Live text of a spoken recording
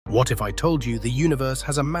What if I told you the universe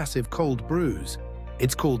has a massive cold bruise?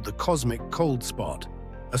 It's called the cosmic cold spot,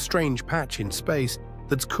 a strange patch in space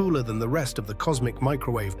that's cooler than the rest of the cosmic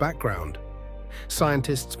microwave background.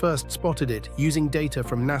 Scientists first spotted it using data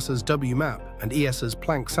from NASA's WMAP and ESA's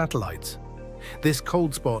Planck satellites. This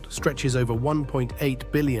cold spot stretches over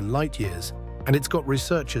 1.8 billion light-years, and it's got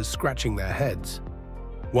researchers scratching their heads.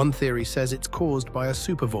 One theory says it's caused by a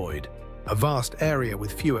supervoid, a vast area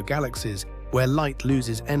with fewer galaxies where light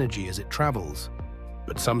loses energy as it travels.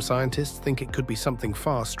 But some scientists think it could be something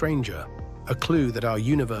far stranger, a clue that our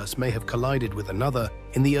universe may have collided with another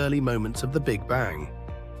in the early moments of the Big Bang.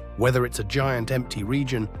 Whether it's a giant empty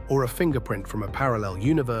region or a fingerprint from a parallel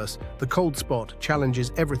universe, the cold spot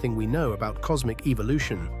challenges everything we know about cosmic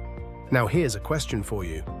evolution. Now here's a question for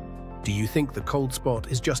you. Do you think the cold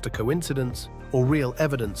spot is just a coincidence or real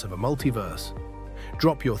evidence of a multiverse?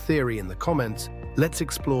 Drop your theory in the comments. Let's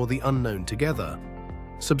explore the unknown together.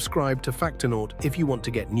 Subscribe to Factonaut if you want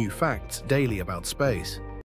to get new facts daily about space.